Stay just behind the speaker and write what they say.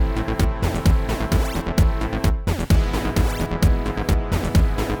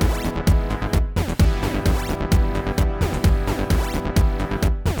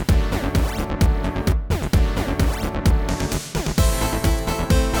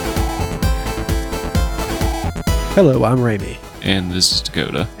Hello, I'm Ramey. And this is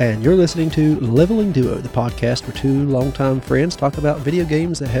Dakota. And you're listening to Leveling Duo, the podcast where two longtime friends talk about video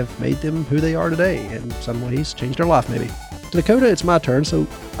games that have made them who they are today, and in some ways changed their life maybe. So Dakota, it's my turn, so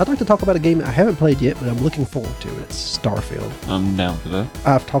I'd like to talk about a game I haven't played yet, but I'm looking forward to, and it's Starfield. I'm down for that.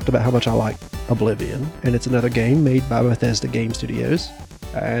 I've talked about how much I like Oblivion, and it's another game made by Bethesda Game Studios.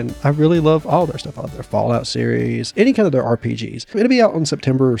 And I really love all their stuff. I love their Fallout series, any kind of their RPGs. It'll be out on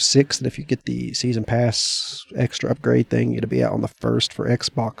September 6th, and if you get the Season Pass extra upgrade thing, it'll be out on the 1st for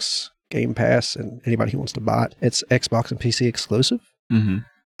Xbox Game Pass, and anybody who wants to buy it. It's Xbox and PC exclusive. Mm-hmm.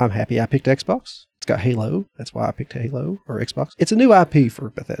 I'm happy I picked Xbox. It's got Halo. That's why I picked Halo or Xbox. It's a new IP for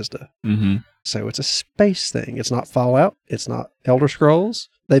Bethesda. Mm-hmm. So it's a space thing. It's not Fallout. It's not Elder Scrolls.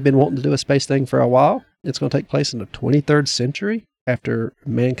 They've been wanting to do a space thing for a while. It's going to take place in the 23rd century. After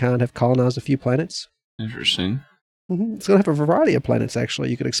mankind have colonized a few planets. Interesting. Mm-hmm. It's going to have a variety of planets, actually,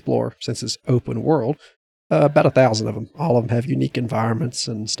 you could explore since it's open world. About 1,000 of them. All of them have unique environments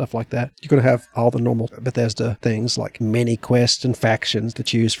and stuff like that. You're going to have all the normal Bethesda things like mini quests and factions to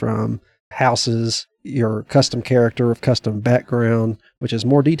choose from, houses, your custom character of custom background, which is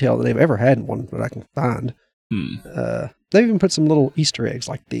more detailed than they've ever had in one that I can find. They even put some little Easter eggs,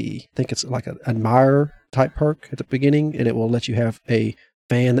 like I think it's like an admirer type perk at the beginning, and it will let you have a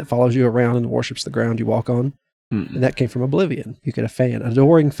fan that follows you around and worships the ground you walk on. And that came from Oblivion. You get an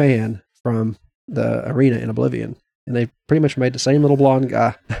adoring fan from the arena in Oblivion, and they pretty much made the same little blonde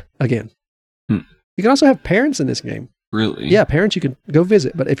guy again. You can also have parents in this game. Really? Yeah, parents you can go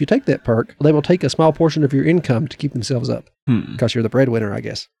visit, but if you take that perk, they will take a small portion of your income to keep themselves up, because you're the breadwinner, I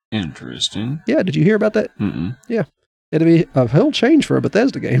guess. Interesting. Yeah, did you hear about that? Mm-mm. Yeah. It'd be a whole change for a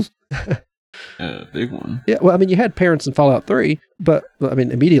Bethesda game. Big one. Yeah, well, I mean, you had parents in Fallout 3, but, I mean,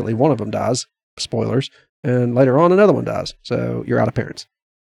 immediately one of them dies, spoilers, and later on another one dies, so you're out of parents.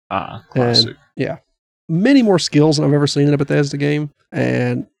 Classic. And, yeah. Many more skills than I've ever seen in a Bethesda game,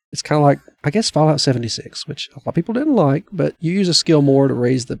 and it's kind of like, I guess, Fallout 76, which a lot of people didn't like, but you use a skill more to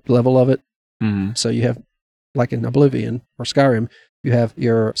raise the level of it. Mm-hmm. So you have, like in Oblivion or Skyrim, you have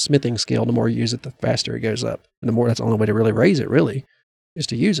your smithing skill. The more you use it, the faster it goes up. And the more, that's the only way to really raise it, really, is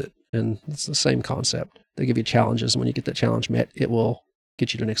to use it. And it's the same concept. They give you challenges, and when you get that challenge met, it will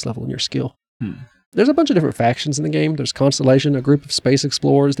get you to the next level in your skill. There's a bunch of different factions in the game. There's Constellation, a group of space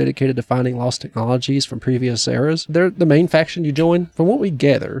explorers dedicated to finding lost technologies from previous eras. They're the main faction you join. From what we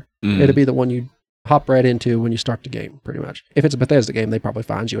gather, it'll be the one you hop right into when you start the game, pretty much. If it's a Bethesda game, they probably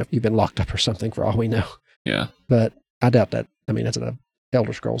find you if you've been locked up or something, for all we know. Yeah. But I doubt that. I mean, that's an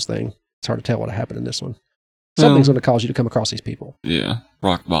Elder Scrolls thing. It's hard to tell what happened in this one. Something's going to cause you to come across these people. Yeah.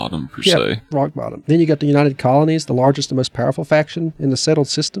 Rock bottom, per se. Rock bottom. Then you got the United Colonies, the largest and most powerful faction in the settled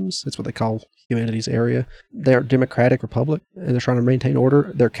systems. That's what they call humanity's area. They're a democratic republic, and they're trying to maintain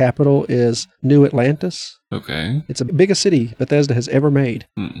order. Their capital is New Atlantis. Okay. It's the biggest city Bethesda has ever made.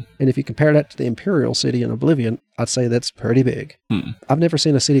 And if you compare that to the Imperial City in Oblivion, I'd say that's pretty big. I've never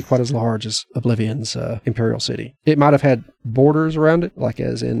seen a city quite as large as Oblivion's Imperial City. It might have had borders around it, like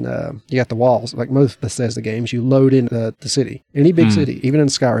as in, you got the walls. Like most Bethesda games, you load into the city. Any big city, even in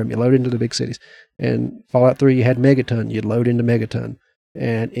Skyrim, you load into the big cities. In Fallout 3, you had Megaton, you'd load into Megaton.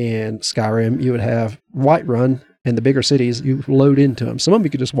 And in Skyrim, you would have Whiterun, and the bigger cities, you load into them. Some of them you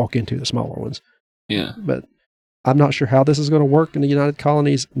could just walk into, the smaller ones. Yeah. But I'm not sure how this is going to work in the United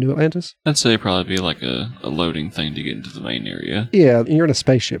Colonies, New Atlantis. I'd say probably be like a loading thing to get into the main area. Yeah, and you're in a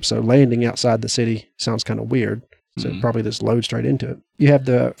spaceship, so landing outside the city sounds kind of weird. So probably just load straight into it. You have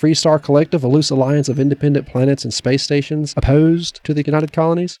the Freestar Collective, a loose alliance of independent planets and space stations opposed to the United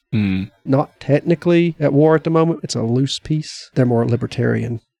Colonies. Not technically at war at the moment. It's a loose peace. They're more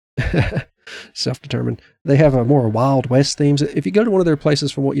libertarian. Self-determined. They have a more Wild West themes. If you go to one of their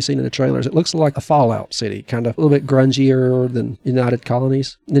places from what you've seen in the trailers, it looks like a Fallout city, kind of a little bit grungier than United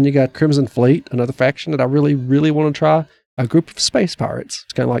Colonies. And then you got Crimson Fleet, another faction that I really, really want to try. A group of space pirates.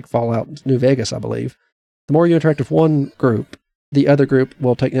 It's kind of like Fallout New Vegas, I believe. The more you interact with one group, the other group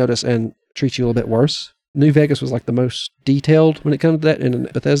will take notice and treat you a little bit worse. New Vegas was like the most detailed when it comes to that in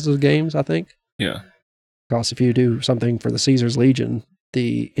Bethesda's games, I think. Yeah. Because if you do something for the Caesar's Legion,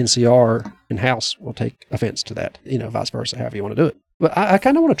 the NCR in-house will take offense to that, vice versa, however you want to do it. But I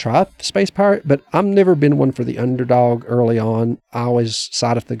kind of want to try Space Pirate, but I've never been one for the underdog early on. I always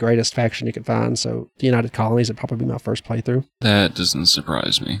side with the greatest faction you can find, so the United Colonies would probably be my first playthrough. That doesn't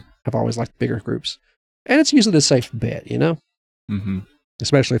surprise me. I've always liked bigger groups. And it's usually the safe bet,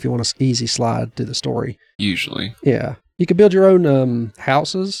 Especially if you want an easy slide to the story. Usually. Yeah. You could build your own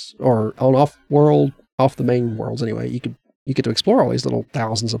houses or on off the main worlds anyway. You get to explore all these little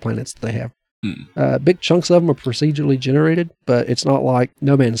thousands of planets that they have. Big chunks of them are procedurally generated, but it's not like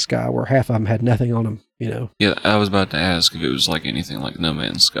No Man's Sky where half of them had nothing on them, you know. Yeah, I was about to ask if it was like anything like No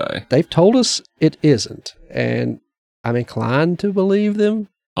Man's Sky. They've told us it isn't, and I'm inclined to believe them.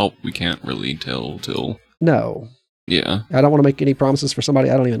 Oh, we can't really tell till... No. Yeah. I don't want to make any promises for somebody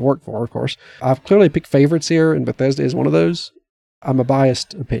I don't even work for, of course. I've clearly picked favorites here, and Bethesda is one of those. I'm a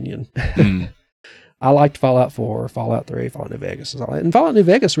biased opinion. I liked Fallout 4, Fallout 3, Fallout New Vegas. And Fallout New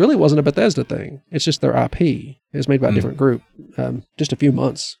Vegas really wasn't a Bethesda thing. It's just their IP. It was made by a different group just a few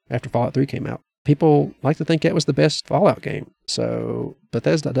months after Fallout 3 came out. People like to think that was the best Fallout game. So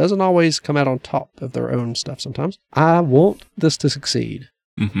Bethesda doesn't always come out on top of their own stuff sometimes. I want this to succeed.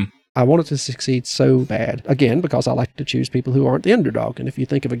 I want it to succeed so bad. Again, because I like to choose people who aren't the underdog. And if you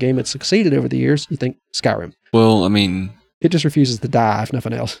think of a game that's succeeded over the years, you think Skyrim. Well, I mean... It just refuses to die, if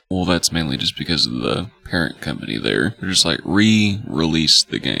nothing else. Well, that's mainly just because of the parent company there. They're just like, re-release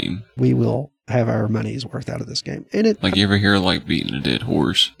the game. We will have our money's worth out of this game. And it, like, you ever hear, like, beating a dead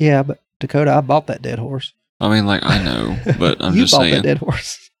horse? Yeah, but Dakota, I bought that dead horse. I mean, like, I know, but I'm you just bought saying. That dead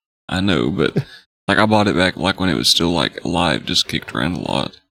horse. I know, but, like, I bought it back, like, when it was still, like, alive, just kicked around a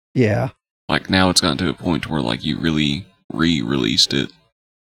lot. Yeah. Like, now it's gotten to a point where, like, you really re-released it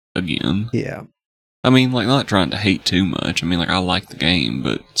again. Yeah. I mean, like, not trying to hate too much. I mean, like, I like the game,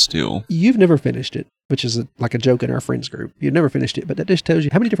 but still. You've never finished it, which is like a joke in our friends group. You've never finished it, but that just tells you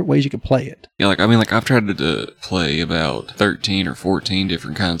how many different ways you can play it. Yeah, like, I mean, like, I've tried to play about 13 or 14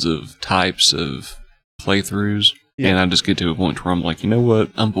 different kinds of types of playthroughs, and I just get to a point where I'm like, you know what?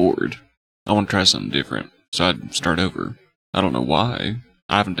 I'm bored. I want to try something different. So I'd start over. I don't know why.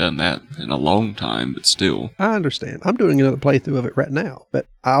 I haven't done that in a long time, but still. I understand. I'm doing another playthrough of it right now, but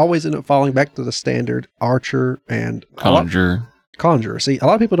I always end up falling back to the standard Archer and... Conjure. Conjurer. See, a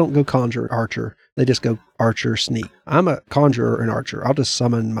lot of people don't go Conjurer, Archer. They just go Archer, Sneak. I'm a Conjurer and Archer. I'll just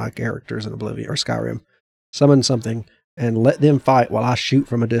summon my characters in Oblivion or Skyrim. Summon something and let them fight while I shoot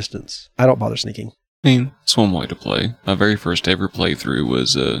from a distance. I don't bother sneaking. I mean, it's one way to play. My very first ever playthrough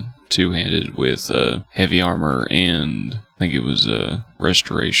was two-handed with heavy armor and I think it was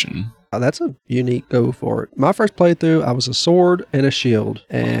restoration. That's a unique go for it. My first playthrough, I was a sword and a shield,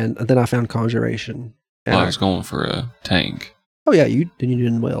 and then I found Conjuration. Well, I was going for a tank. Oh yeah, you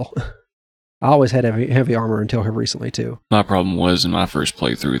did well. I always had heavy armor until here recently too. My problem was in my first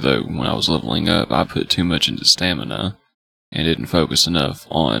playthrough though, when I was leveling up, I put too much into stamina and didn't focus enough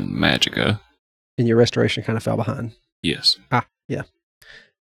on magicka. And your restoration kind of fell behind. Yes. Yeah.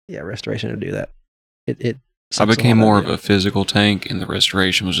 Yeah, restoration would do that. I became more of a physical tank, and the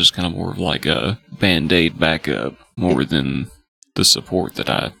restoration was just kind of more of like a band-aid backup, more than the support that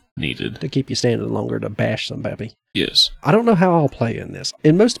I needed. To keep you standing longer to bash somebody. Yes. I don't know how I'll play in this.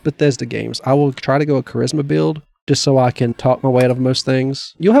 In most Bethesda games, I will try to go a charisma build, just so I can talk my way out of most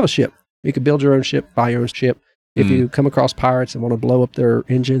things. You'll have a ship. You can build your own ship, buy your own ship. If you come across pirates and want to blow up their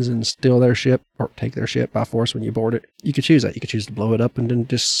engines and steal their ship or take their ship by force when you board it, you could choose that. You could choose to blow it up and then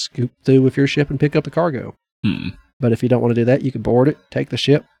just scoop through with your ship and pick up the cargo. But if you don't want to do that, you can board it, take the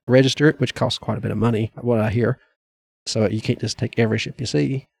ship, register it, which costs quite a bit of money, what I hear. So you can't just take every ship you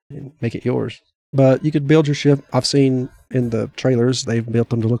see and make it yours. But you could build your ship. I've seen in the trailers, they've built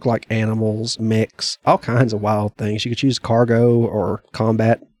them to look like animals, mechs, all kinds of wild things. You could choose cargo or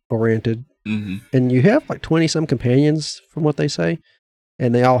combat oriented. And you have like 20-some companions from what they say.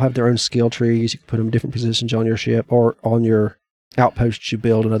 And they all have their own skill trees. You can put them in different positions on your ship or on your outposts you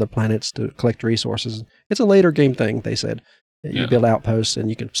build on other planets to collect resources. It's a later game thing, they said. You build outposts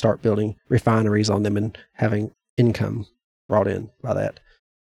and you can start building refineries on them and having income brought in by that.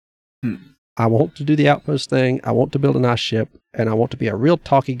 I want to do the outpost thing. I want to build a nice ship. And I want to be a real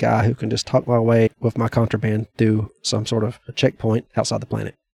talky guy who can just talk my way with my contraband through some sort of a checkpoint outside the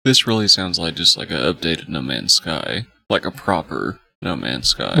planet. This really sounds like just like an updated No Man's Sky. Like a proper No Man's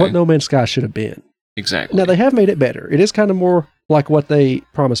Sky. What No Man's Sky should have been. Exactly. Now, they have made it better. It is kind of more like what they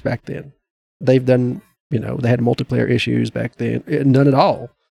promised back then. They've done, they had multiplayer issues back then. None at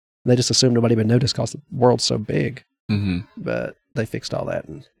all. They just assumed nobody would notice because the world's so big. But they fixed all that.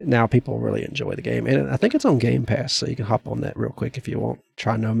 And now people really enjoy the game. And I think it's on Game Pass, so you can hop on that real quick if you want.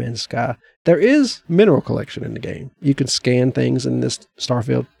 Try No Man's Sky. There is mineral collection in the game. You can scan things in this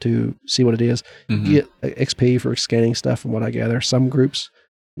Starfield to see what it is. You get XP for scanning stuff from what I gather. Some groups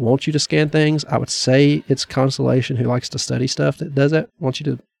want you to scan things. I would say it's Constellation who likes to study stuff that does that. Wants you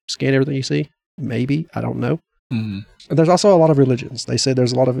to scan everything you see. Maybe. I don't know. There's also a lot of religions. They say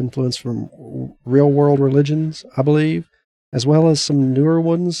there's a lot of influence from real world religions, I believe, as well as some newer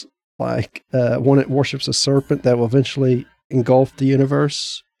ones, like one that worships a serpent that will eventually engulf the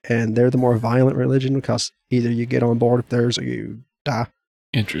universe. And they're the more violent religion because either you get on board with theirs or you die.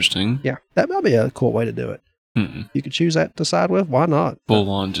 Interesting. Yeah, that might be a cool way to do it. You could choose that to side with. Why not? Full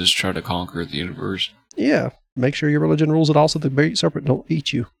on just try to conquer the universe. Yeah. Make sure your religion rules it all so the great serpent don't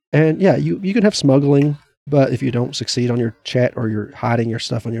eat you. And yeah, you can have smuggling, but if you don't succeed on your chat or you're hiding your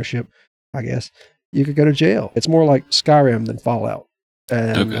stuff on your ship, I guess, you could go to jail. It's more like Skyrim than Fallout.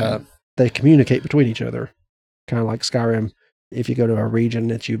 And they communicate between each other. Kind of like Skyrim. If you go to a region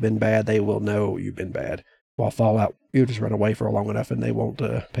that you've been bad, they will know you've been bad. While Fallout, you just run away for long enough and they won't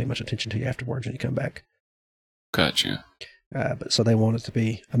pay much attention to you afterwards when you come back. Gotcha. But so they want it to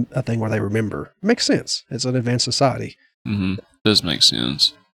be a thing where they remember. Makes sense. It's an advanced society. Does make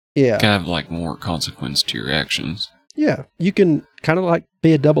sense. Yeah. Kind of like more consequence to your actions. Yeah. You can kind of like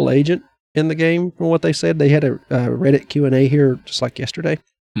be a double agent in the game from what they said. They had a Reddit Q&A here just like yesterday.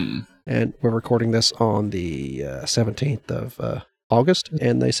 And we're recording this on the 17th of August.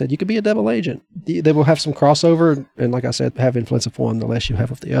 And they said you could be a double agent. They will have some crossover. And like I said, have influence of one, the less you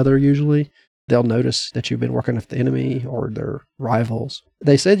have of the other usually. They'll notice that you've been working with the enemy or their rivals.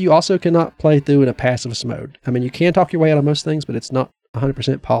 They said you also cannot play through in a pacifist mode. I mean, you can talk your way out of most things, but it's not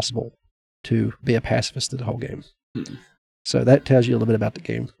 100% possible to be a pacifist through the whole game. So that tells you a little bit about the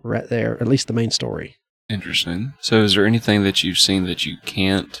game right there, at least the main story. Interesting. So is there anything that you've seen that you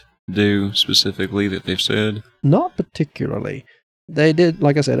can't do specifically that they've said? Not particularly. They did,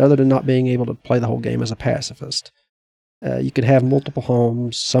 like I said, other than not being able to play the whole game as a pacifist. You could have multiple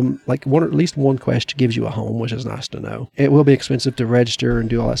homes. At least one quest gives you a home, which is nice to know. It will be expensive to register and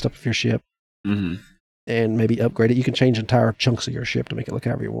do all that stuff with your ship. And maybe upgrade it. You can change entire chunks of your ship to make it look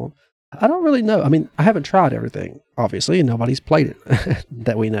however you want. I don't really know. I mean, I haven't tried everything, obviously, and nobody's played it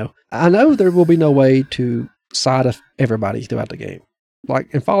that we know. I know there will be no way to side everybody throughout the game.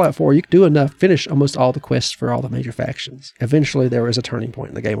 Like in Fallout 4, you can do enough, finish almost all the quests for all the major factions. Eventually, there is a turning point,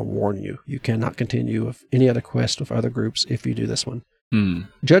 and the game will warn you. You cannot continue with any other quest with other groups if you do this one.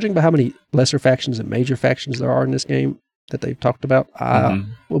 Judging by how many lesser factions and major factions there are in this game that they've talked about,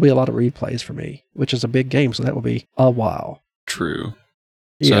 will be a lot of replays for me, which is a big game, so that will be a while. True.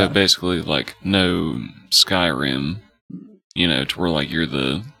 So basically, like, no Skyrim, to where, like, you're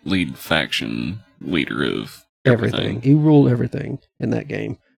the lead faction leader of everything. You rule everything in that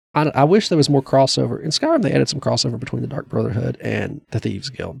game. I wish there was more crossover. In Skyrim, they added some crossover between the Dark Brotherhood and the Thieves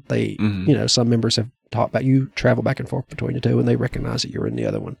Guild. They, some members have talked about you travel back and forth between the two, and they recognize that you're in the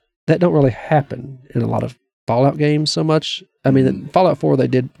other one. That don't really happen in a lot of Fallout games so much. I mean, in Fallout 4,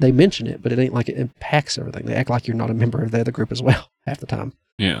 they mention it, but it ain't like it impacts everything. They act like you're not a member of the other group as well half the time.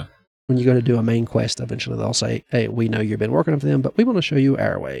 Yeah. When you're going to do a main quest, eventually they'll say, hey, we know you've been working with them, but we want to show you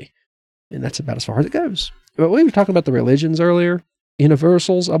our way. And that's about as far as it goes. But we were talking about the religions earlier.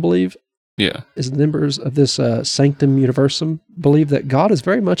 Universals, I believe, is the members of this Sanctum Universum believe that God is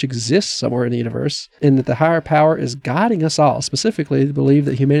very much exists somewhere in the universe and that the higher power is guiding us all. Specifically, they believe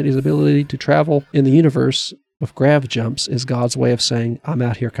that humanity's ability to travel in the universe with grav jumps is God's way of saying, I'm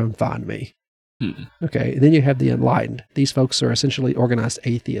out here, come find me. Okay, and then you have the enlightened. These folks are essentially organized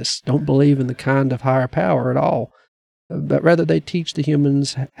atheists, don't believe in the kind of higher power at all, but rather they teach the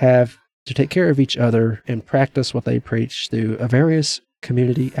humans have to take care of each other and practice what they preach through various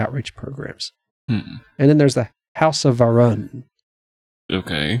community outreach programs. And then there's the House of Varun.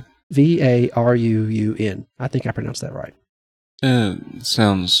 Okay. Varun. I think I pronounced that right.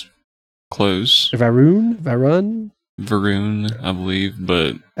 Sounds close. Varun, I believe,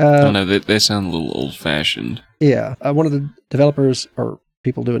 but I don't know. They sound a little old-fashioned. Yeah. One of the developers or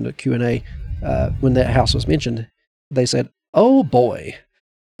people doing the Q&A, when that house was mentioned, they said, oh boy.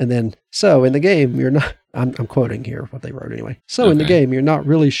 And then, so in the game, you're not, I'm quoting here what they wrote anyway. So in the game, you're not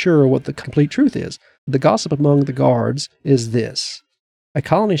really sure what the complete truth is. The gossip among the guards is this. A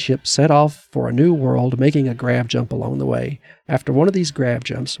colony ship set off for a new world, making a grav jump along the way. After one of these grav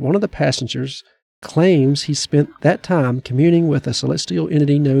jumps, one of the passengers claims he spent that time communing with a celestial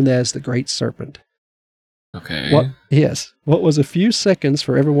entity known as the Great Serpent. Okay. What was a few seconds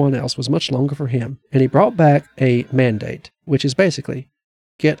for everyone else was much longer for him, and he brought back a mandate, which is basically,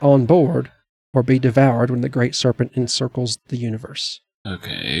 get on board or be devoured when the Great Serpent encircles the universe.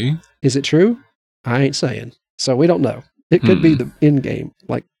 Okay. Is it true? I ain't saying. So we don't know. It could be the end game.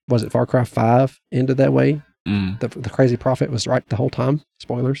 Like, was it Far Cry 5 ended that way? The crazy prophet was right the whole time.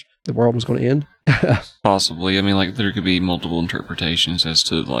 Spoilers. The world was going to end. Possibly. I mean, like, there could be multiple interpretations as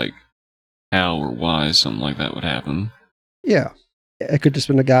to, like, how or why something like that would happen. Yeah. It could just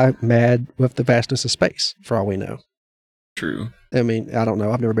been a guy mad with the vastness of space, for all we know. True. I mean, I don't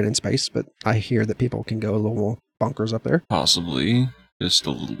know. I've never been in space, but I hear that people can go a little more bonkers up there. Possibly. Just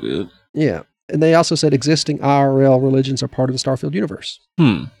a little bit. Yeah. And they also said existing IRL religions are part of the Starfield universe.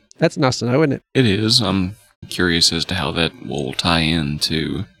 That's nice to know, isn't it? It is. I'm curious as to how that will tie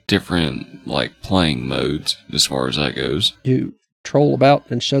into different, like, playing modes as far as that goes. You troll about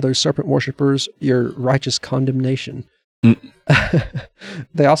and show those serpent worshippers your righteous condemnation.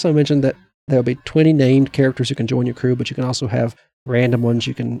 They also mentioned that there'll be 20 named characters who can join your crew, but you can also have random ones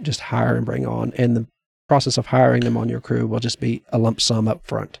you can just hire and bring on. And the process of hiring them on your crew will just be a lump sum up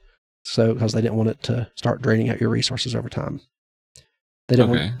front. So, because they didn't want it to start draining out your resources over time. They don't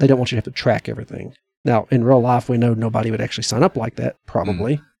want you to have to track everything. Now, in real life, we know nobody would actually sign up like that,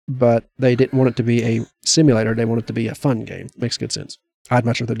 probably. But they didn't want it to be a simulator. They want it to be a fun game. Makes good sense. I'd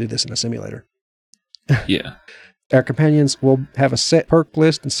much rather do this in a simulator. Yeah. Our companions will have a set perk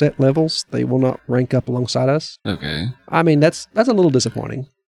list and set levels. They will not rank up alongside us. Okay. I mean, that's a little disappointing.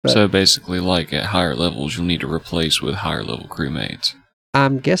 So basically, like at higher levels, you'll need to replace with higher level crewmates.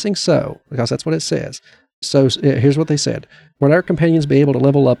 I'm guessing so, because that's what it says. So here's what they said. Will our companions be able to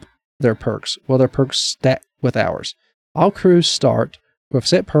level up their perks? Will their perks stack with ours? All crews start with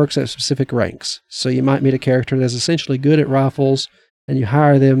set perks at specific ranks. So you might meet a character that's essentially good at rifles, and you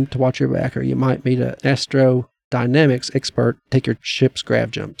hire them to watch your back, or you might meet an astrodynamics expert, take your ship's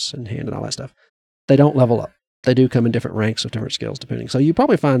grav jumps and hand and all that stuff. They don't level up. They do come in different ranks with different skills, depending. So you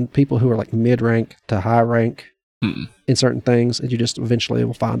probably find people who are like mid-rank to high rank in certain things, and you just eventually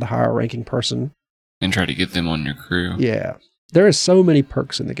will find the higher ranking person. And try to get them on your crew. Yeah. There is so many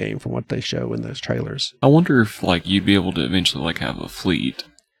perks in the game from what they show in those trailers. I wonder if like you'd be able to eventually like have a fleet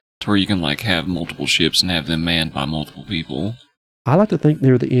to where you can like have multiple ships and have them manned by multiple people. I like to think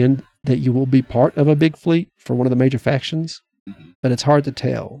near the end that you will be part of a big fleet for one of the major factions, but it's hard to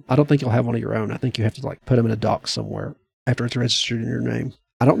tell. I don't think you'll have one of your own. I think you have to like put them in a dock somewhere after it's registered in your name.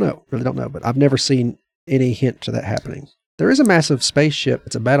 I don't know, really don't know, but I've never seen any hint to that happening. There is a massive spaceship.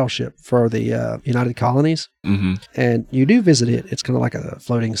 It's a battleship for the United Colonies, and you do visit it. It's kind of like a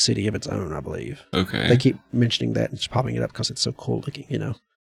floating city of its own, I believe. Okay. They keep mentioning that and just popping it up because it's so cool looking, you know.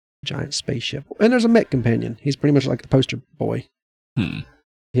 Giant spaceship. And there's a mech companion. He's pretty much like the poster boy.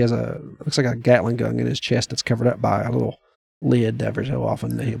 He has looks like a Gatling gun in his chest that's covered up by a little lid every so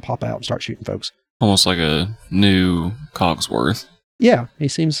often. He'll pop out and start shooting folks. Almost like a new Cogsworth. Yeah, he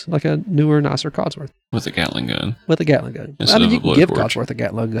seems like a newer, nicer Codsworth. With a Gatling gun. With a Gatling gun. I mean, you can give Codsworth a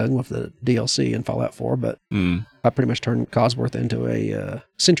Gatling gun with the DLC in Fallout 4, but I pretty much turned Codsworth into a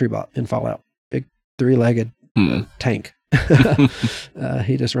sentry bot in Fallout. Big three-legged tank.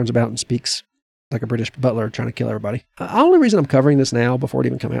 He just runs about and speaks like a British butler trying to kill everybody. The only reason I'm covering this now before it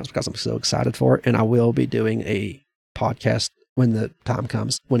even comes out is because I'm so excited for it, and I will be doing a podcast when the time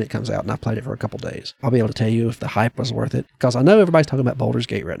comes, when it comes out, and I played it for a couple days. I'll be able to tell you if the hype was worth it, because I know everybody's talking about Baldur's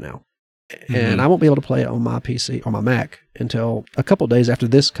Gate right now, and I won't be able to play it on my PC or my Mac until a couple days after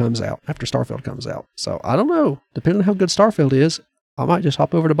this comes out, after Starfield comes out. So I don't know. Depending on how good Starfield is, I might just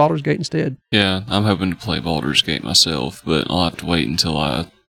hop over to Baldur's Gate instead. Yeah, I'm hoping to play Baldur's Gate myself, but I'll have to wait until I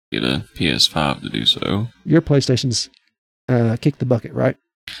get a PS5 to do so. Your PlayStation's kicked the bucket, right?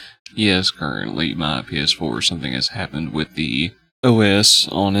 Yes, currently my PS4, something has happened with the OS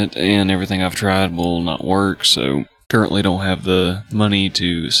on it, and everything I've tried will not work, so currently don't have the money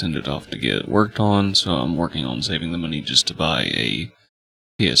to send it off to get worked on, so I'm working on saving the money just to buy a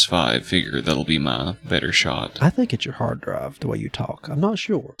PS5. Figure that'll be my better shot. I think it's your hard drive, the way you talk. I'm not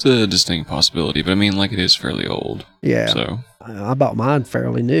sure. It's a distinct possibility, but I mean, like, it is fairly old. Yeah. So I bought mine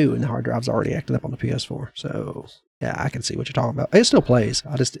fairly new, and the hard drive's already acted up on the PS4, so yeah, I can see what you're talking about. It still plays.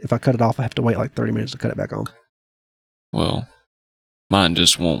 If I cut it off, I have to wait like 30 minutes to cut it back on. Well, mine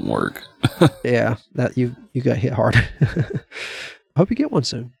just won't work. Yeah, that you got hit hard. Hope you get one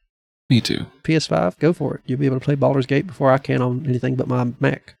soon. Me too. PS5, go for it. You'll be able to play Baldur's Gate before I can on anything but my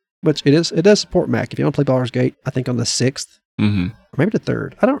Mac. Which it does support Mac. If you want to play Baldur's Gate, I think on the 6th, or maybe the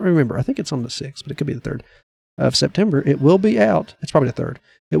 3rd. I don't remember. I think it's on the 6th, but it could be the 3rd of September. It will be out. It's probably the 3rd.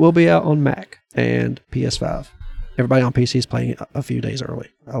 It will be out on Mac and PS5. Everybody on PC is playing it a few days early,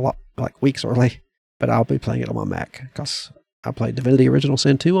 a lot like weeks early, but I'll be playing it on my Mac because I played Divinity Original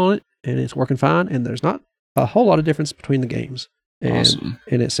Sin 2 on it, and it's working fine, and there's not a whole lot of difference between the games. And, awesome.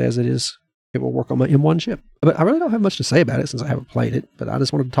 And it says it will work on my M1 chip. But I really don't have much to say about it since I haven't played it, but I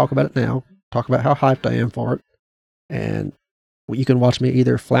just wanted to talk about it now, talk about how hyped I am for it, and you can watch me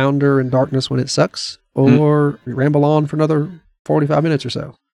either flounder in darkness when it sucks, or ramble on for another 45 minutes or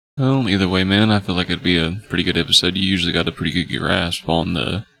so. Well, either way, man, I feel like it'd be a pretty good episode. You usually got a pretty good grasp on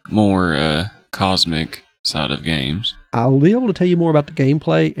the more cosmic side of games. I'll be able to tell you more about the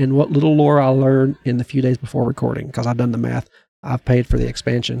gameplay and what little lore I learned in the few days before recording, because I've done the math. I've paid for the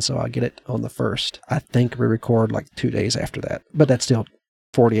expansion, so I get it on the 1st. I think we record like 2 days after that, but that's still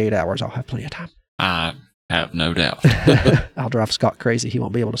 48 hours. I'll have plenty of time. I have no doubt. I'll drive Scott crazy. He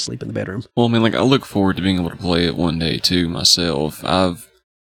won't be able to sleep in the bedroom. Well, I mean, like, I look forward to being able to play it one day, too, myself. I've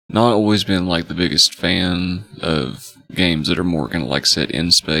not always been, like, the biggest fan of games that are more kind of, like, set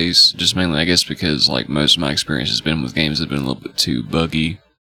in space. Just mainly, I guess, because, like, most of my experience has been with games that have been a little bit too buggy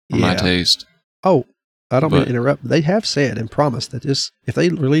for my taste. Oh, I don't mean to interrupt. They have said and promised that if they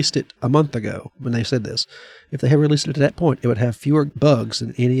released it a month ago, when they said this, if they had released it at that point, it would have fewer bugs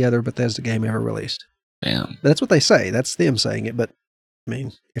than any other Bethesda game ever released. Damn. That's what they say. That's them saying it. But, I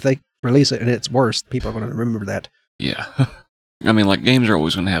mean, if they release it and it's worse, people are going to remember that. Yeah. I mean, like, games are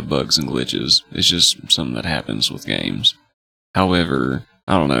always going to have bugs and glitches. It's just something that happens with games. However,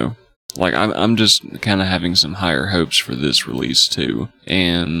 I don't know. Like, I'm just kind of having some higher hopes for this release, too.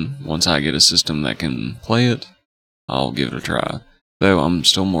 And once I get a system that can play it, I'll give it a try. Though I'm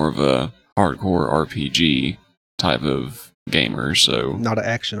still more of a hardcore RPG type of gamer, so... Not an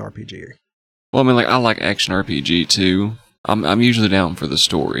action RPG. Well, I mean, like, I like action RPG, too. I'm usually down for the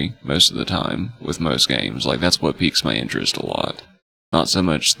story most of the time with most games. Like, that's what piques my interest a lot. Not so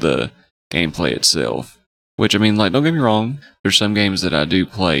much the gameplay itself. Which, I mean, like, don't get me wrong, there's some games that I do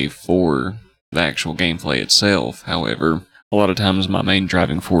play for the actual gameplay itself. However, a lot of times my main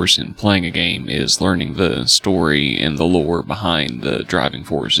driving force in playing a game is learning the story and the lore behind the driving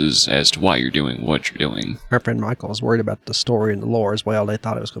forces as to why you're doing what you're doing. My friend Michael was worried about the story and the lore as well. They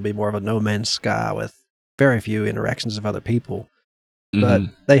thought it was going to be more of a No Man's Sky with very few interactions of other people. But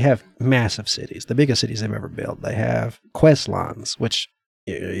they have massive cities, the biggest cities they've ever built. They have quest lines, which...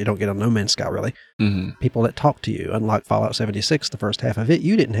 You don't get on No Man's Sky, really. People that talk to you. Unlike Fallout 76, the first half of it,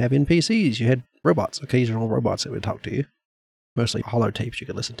 you didn't have NPCs. You had robots, occasional robots that would talk to you. Mostly holotapes you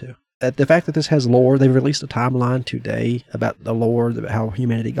could listen to. The fact that this has lore, they've released a timeline today about the lore, about how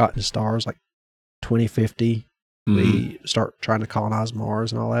humanity got into stars, like 2050. We start trying to colonize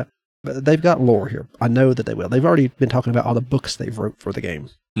Mars and all that. But they've got lore here. I know that they will. They've already been talking about all the books they've wrote for the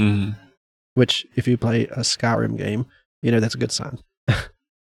game. Which, if you play a Skyrim game, you know that's a good sign.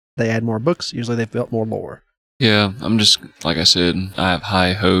 They add more books, usually they've built more lore. Yeah, I'm just, like I said, I have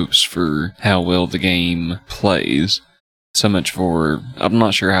high hopes for how well the game plays. So much for, I'm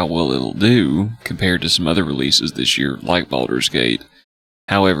not sure how well it'll do compared to some other releases this year, like Baldur's Gate.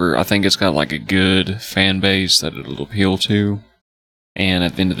 However, I think it's got like a good fan base that it'll appeal to. And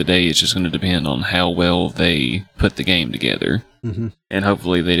at the end of the day, it's just going to depend on how well they put the game together. And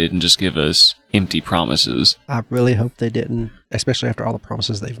hopefully they didn't just give us empty promises. I really hope they didn't, especially after all the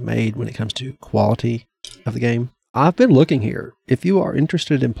promises they've made when it comes to quality of the game. I've been looking here. If you are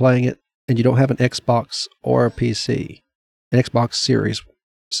interested in playing it and you don't have an Xbox or a PC, an Xbox Series,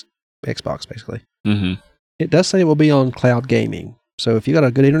 Xbox basically, it does say it will be on cloud gaming. So if you got a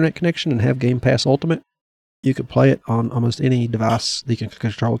good internet connection and have Game Pass Ultimate, you could play it on almost any device that you can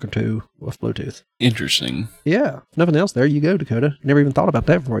control to with Bluetooth. Interesting. Yeah. If nothing else, there you go, Dakota. Never even thought about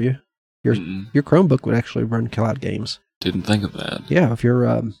that for you. Your Chromebook would actually run cloud games. Didn't think of that. Yeah, if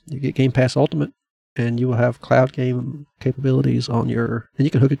you're you get Game Pass Ultimate, and you will have cloud game capabilities on your, and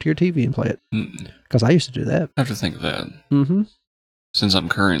you can hook it to your TV and play it. Because I used to do that. I have to think of that. Since I'm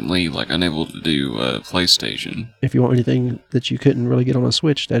currently like unable to do PlayStation. If you want anything that you couldn't really get on a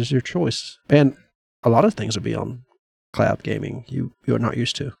Switch, that is your choice. And a lot of things will be on cloud gaming you are not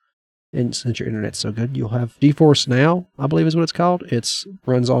used to. And since your internet's so good, you'll have GeForce Now, I believe is what it's called. It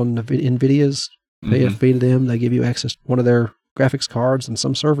runs on NVIDIA's. They have feed them. They give you access to one of their graphics cards and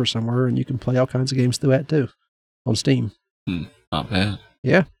some server somewhere, and you can play all kinds of games through that too on Steam. Not bad.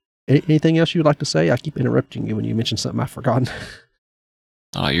 Yeah. Anything else you'd like to say? I keep interrupting you when you mention something I've forgotten.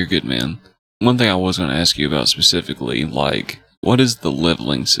 Oh, you're good, man. One thing I was going to ask you about specifically, like, what is the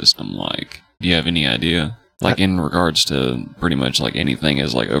leveling system like? Do you have any idea? Like, in regards to pretty much like anything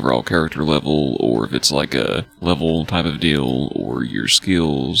as like overall character level, or if it's like a level type of deal, or your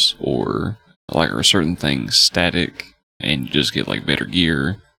skills, or like are certain things static and you just get like better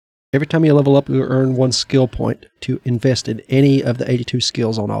gear? Every time you level up, you earn 1 skill point to invest in any of the 82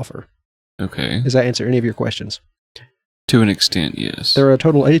 skills on offer. Okay. Does that answer any of your questions? To an extent, yes. There are a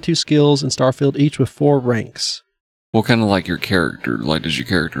total of 82 skills in Starfield, each with 4 ranks. Well, kind of like your character. Like, does your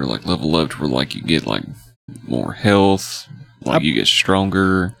character like level up to where like you get like more health, like you get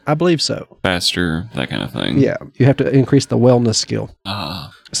stronger? I believe so. Faster, that kind of thing. Yeah, you have to increase the wellness skill.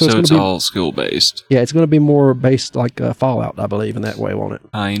 So it's all skill based. Yeah, it's going to be more based like Fallout, I believe, in that way, won't it?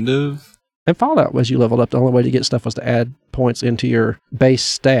 Kind of. And Fallout, as you leveled up, the only way to get stuff was to add points into your base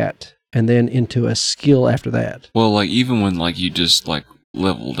stat and then into a skill after that. Well, like even when like you just like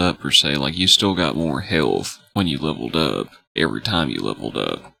leveled up per se, like you still got more health when you leveled up every time you leveled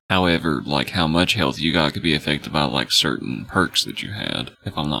up. However, like how much health you got could be affected by like certain perks that you had,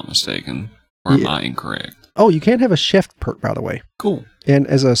 if I'm not mistaken. Or am I incorrect? Oh, you can have a chef perk, by the way. Cool. And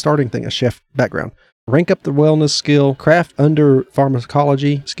as a starting thing, a chef background. Rank up the wellness skill, craft under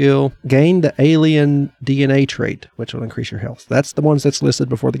pharmacology skill, gain the alien DNA trait, which will increase your health. That's the ones that's listed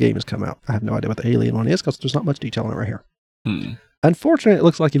before the game has come out. I have no idea what the alien one is because there's not much detail on it right here. Unfortunately, it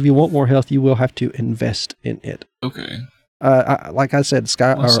looks like if you want more health, you will have to invest in it. Okay. Like I said,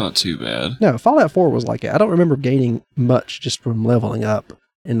 That's not too bad. No, Fallout 4 was like it. I don't remember gaining much just from leveling up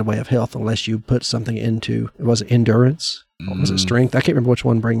in the way of health unless you put something into, was it endurance? Or was it strength? I can't remember which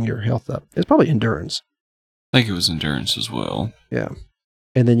one bringing your health up. It's probably endurance. I think it was endurance as well. Yeah.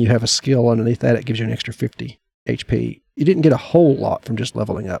 And then you have a skill underneath that. It gives you an extra 50 HP. You didn't get a whole lot from just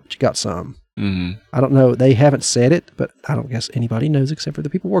leveling up, but you got some. I don't know. They haven't said it, but I don't guess anybody knows except for the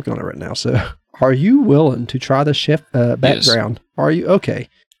people working on it right now. So are you willing to try the chef background? Yes. Are you? Okay.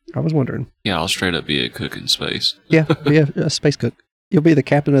 I was wondering. Yeah, I'll straight up be a cook in space. Yeah, be a space cook. You'll be the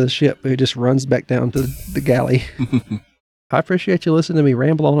captain of the ship who just runs back down to the galley. I appreciate you listening to me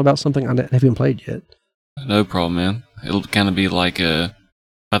ramble on about something I haven't even played yet. No problem, man. It'll kind of be like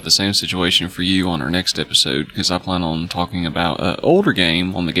about the same situation for you on our next episode, because I plan on talking about an older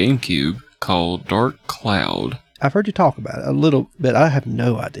game on the GameCube called Dark Cloud. I've heard you talk about it a little bit. I have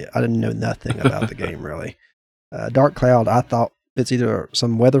no idea. I didn't know nothing about the game, really. Dark Cloud, I thought it's either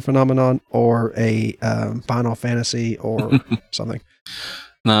some weather phenomenon or a Final Fantasy or something.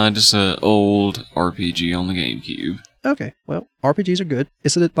 Nah, just an old RPG on the GameCube. Okay, well, RPGs are good.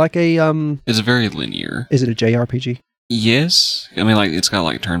 Is it like a It's very linear. Is it a JRPG? Yes. I mean, like, it's got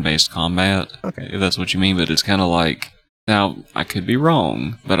like turn-based combat. Okay. If that's what you mean, but it's kind of like, now, I could be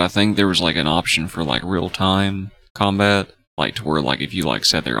wrong, but I think there was like an option for like real-time combat, like to where like if you like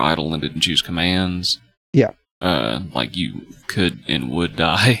sat there idle and didn't choose commands. Yeah. Like you could and would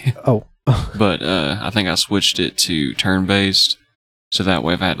die. Oh. But I think I switched it to turn-based. So that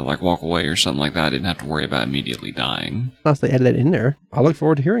way if I had to like walk away or something like that, I didn't have to worry about immediately dying. Nice they added that in there. I look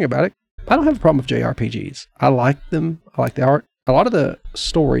forward to hearing about it. I don't have a problem with JRPGs. I like them. I like the art. A lot of the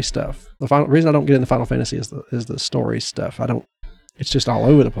story stuff. The reason I don't get into Final Fantasy is the story stuff. It's just all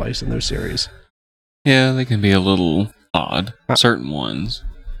over the place in those series. Yeah, they can be a little odd. Certain ones.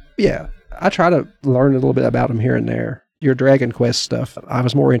 Yeah. I try to learn a little bit about them here and there. Your Dragon Quest stuff, I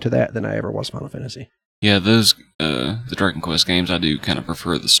was more into that than I ever was Final Fantasy. Yeah, those, the Dragon Quest games, I do kind of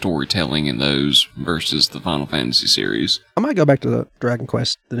prefer the storytelling in those versus the Final Fantasy series. I might go back to the Dragon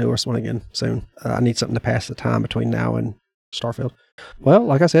Quest, the newest one again soon. I need something to pass the time between now and Starfield. Well,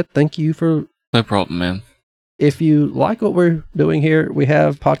 like I said, thank you for... No problem, man. If you like what we're doing here, we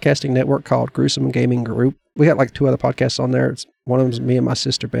have a podcasting network called Gruesome Gaming Group. We got like 2 other podcasts on there. One of them is me and my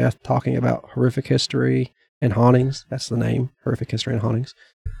sister Beth talking about horrific history and hauntings. That's the name, Horrific History and Hauntings.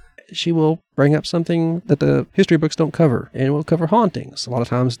 She will bring up something that the history books don't cover, and we'll cover hauntings. A lot of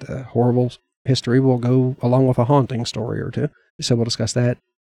times the horrible history will go along with a haunting story or two. So we'll discuss that,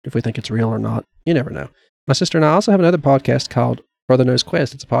 if we think it's real or not. You never know. My sister and I also have another podcast called Brother Knows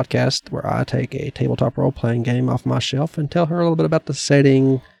Quest. It's a podcast where I take a tabletop role-playing game off my shelf and tell her a little bit about the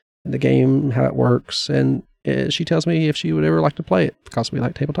setting and the game, how it works, and she tells me if she would ever like to play it, because we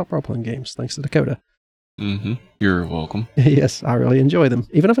like tabletop role-playing games, thanks to Dakota. You're welcome. Yes, I really enjoy them,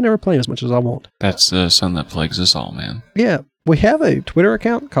 even if I never play as much as I want. That's something that plagues us all, man. Yeah, we have a Twitter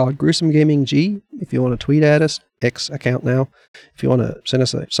account called Gruesome Gaming G. If you want to tweet at us, X account now. If you want to send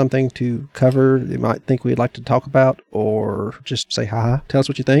us something to cover that you might think we'd like to talk about, or just say hi, tell us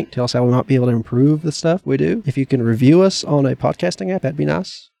what you think, tell us how we might be able to improve the stuff we do. If you can review us on a podcasting app, that'd be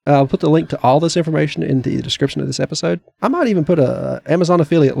nice. I'll put the link to all this information in the description of this episode. I might even put a Amazon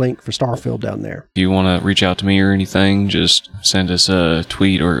affiliate link for Starfield down there. If you want to reach out to me or anything, just send us a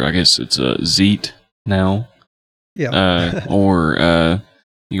tweet, or I guess it's a Zeet now. Yeah. Or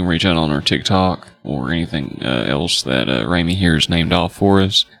you can reach out on our TikTok or anything else that Ramey here has named off for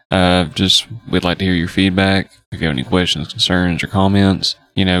us. We'd like to hear your feedback. If you have any questions, concerns, or comments,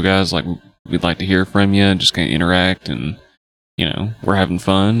 guys, like, we'd like to hear from you. Just kind of interact, and we're having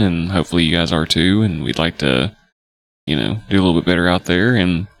fun, and hopefully you guys are too, and we'd like to, do a little bit better out there,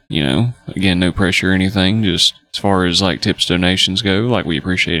 and, again, no pressure or anything, just as far as, like, tips, donations go, like, we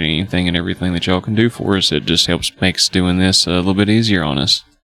appreciate anything and everything that y'all can do for us. It just makes doing this a little bit easier on us.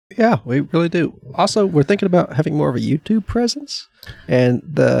 Yeah, we really do. Also, we're thinking about having more of a YouTube presence, and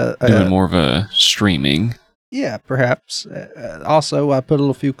doing more of a streaming. Yeah, perhaps. Also, I put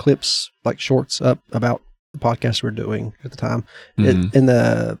a few clips, like shorts, up about the podcast we're doing at the time.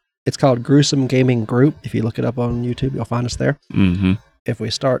 It's called Gruesome Gaming Group. If you look it up on YouTube, you'll find us there. if we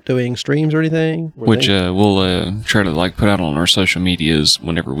start doing streams or anything. Which we'll try to like put out on our social medias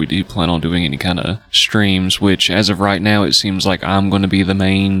whenever we do plan on doing any kind of streams, which as of right now, it seems like I'm going to be the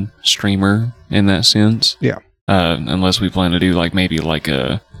main streamer in that sense. Yeah. Unless we plan to do like maybe like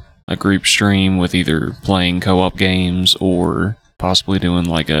a group stream with either playing co-op games or possibly doing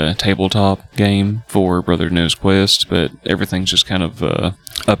like a tabletop game for Brother Knows Quest, but everything's just kind of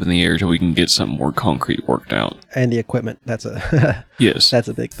up in the air till we can get something more concrete worked out. And the equipment, that's a yes, that's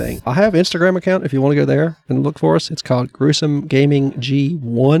a big thing. I have an Instagram account if you want to go there and look for us. It's called Gruesome Gaming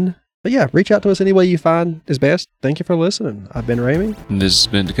G1. But yeah, reach out to us any way you find is best. Thank you for listening. I've been Ramey. And this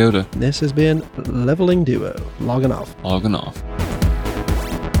has been Dakota. This has been Leveling Duo. Logging off. Logging off.